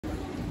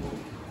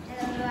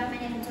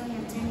name is Tony.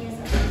 I'm 10 years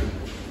old.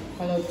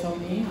 Hello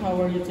Tony, how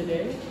are you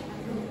today?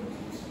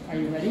 Are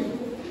you ready?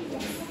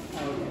 Yes.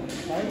 Okay,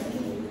 start.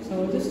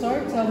 So to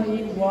start, tell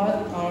me what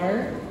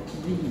are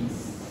these?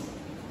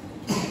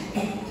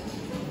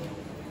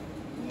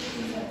 This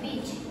is a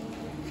beach.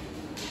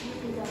 This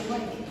is a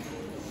lake.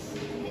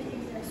 This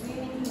is a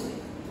swimming pool.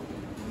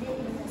 This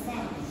is a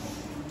sand.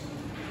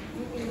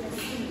 This is a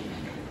sea.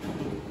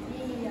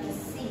 This is a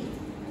sea.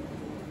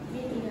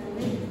 This is a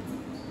wind.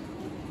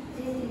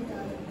 This is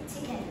a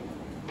chicken.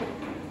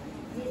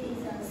 This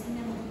is a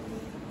cinnamon.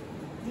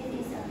 This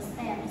is a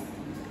stairs.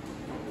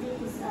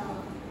 This is a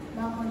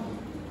balcony.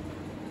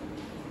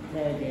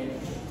 Very good.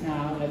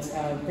 Now let's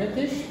have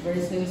British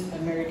versus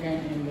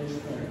American English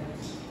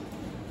words.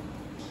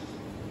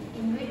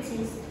 In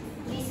British,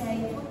 we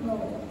say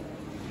football.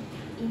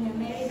 In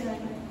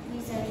American,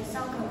 we say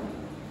soccer.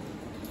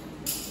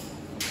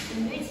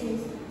 In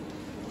British,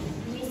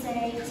 we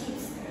say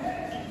chips.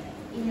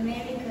 In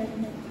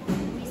American,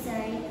 we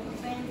say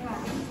French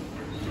fries.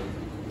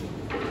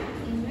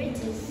 In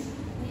British,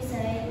 we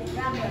say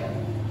rubber.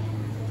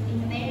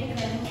 In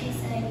American, we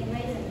say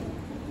eraser.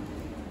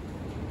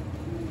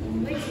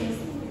 In British,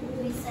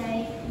 we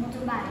say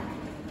motorbike.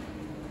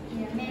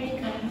 In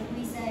American,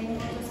 we say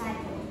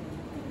motorcycle.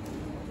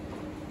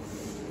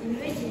 In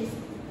British,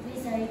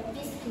 we say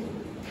biscuit.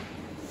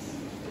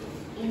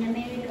 In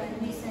American,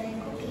 we say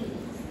cookie.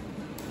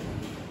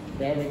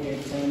 Very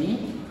good,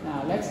 Tony.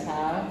 Now let's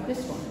have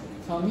this one.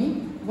 Tell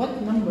me,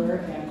 what number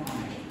am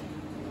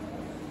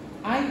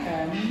I? I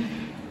am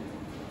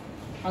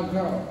a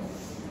girl.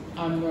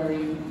 I'm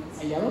wearing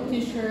a yellow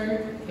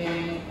t-shirt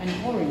and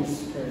an orange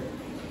skirt.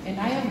 And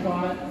I've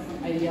got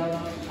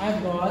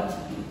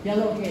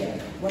yellow hair.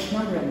 What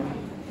number am I?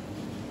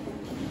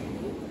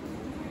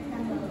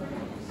 Number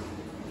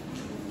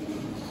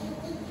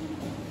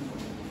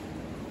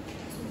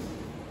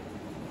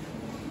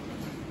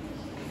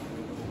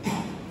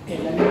Okay,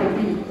 let me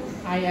repeat.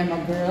 I am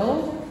a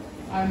girl.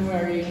 I'm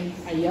wearing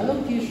a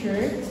yellow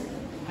t-shirt,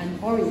 an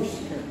orange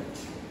skirt.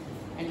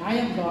 And I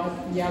have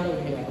got yellow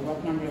hair.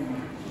 What number am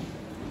I?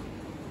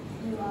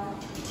 you are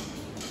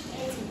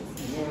 80.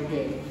 Very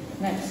good.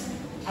 Next,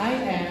 I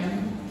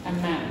am a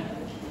man.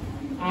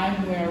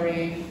 I'm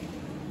wearing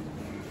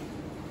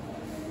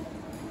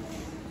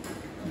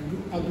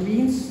a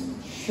green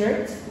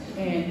shirt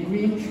and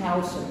green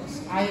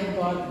trousers. I have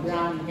got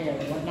brown hair.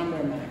 What number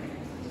am I?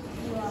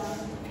 You are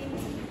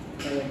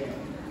 50. Very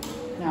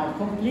good. Now,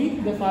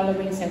 complete the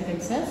following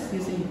sentences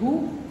using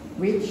who,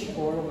 which,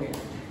 or where.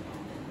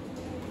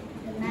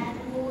 The man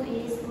who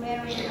is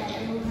wearing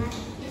a blue hat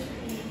is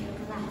in your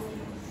class.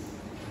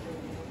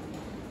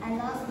 I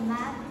lost the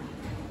map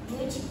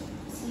which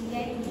she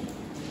gave me.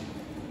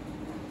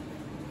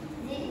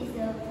 This is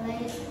the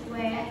place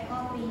where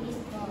coffee is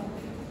from.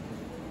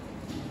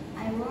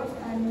 I wrote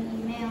an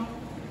email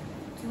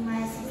to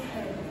my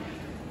sister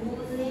who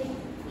lives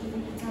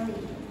in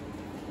Italy.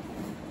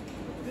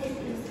 This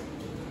is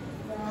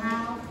the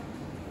house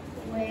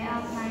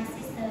where my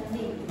sister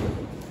lives.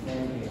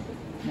 Very good.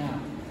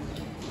 Now,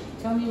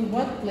 tell me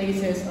what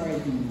places are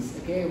these.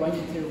 Okay, I want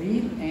you to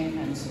read and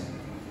answer.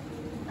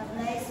 A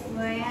place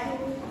where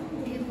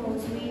people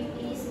swim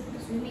is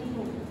swimming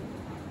pool.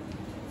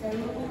 The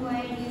room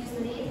where you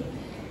sleep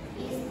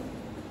is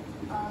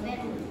a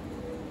bedroom.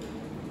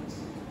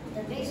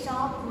 The big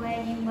shop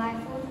where you buy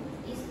food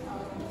is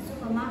a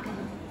supermarket.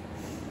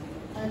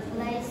 A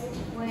place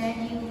where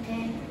you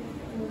can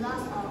do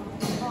lots of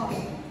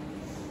sports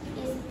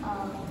is a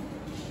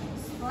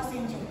sports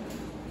center.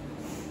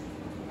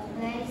 A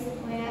place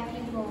where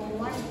people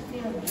watch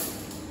films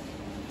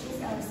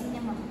is a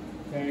cinema.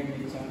 Very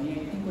good, Tony.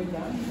 I think we're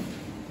done.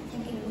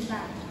 Thank you.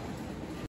 Goodbye.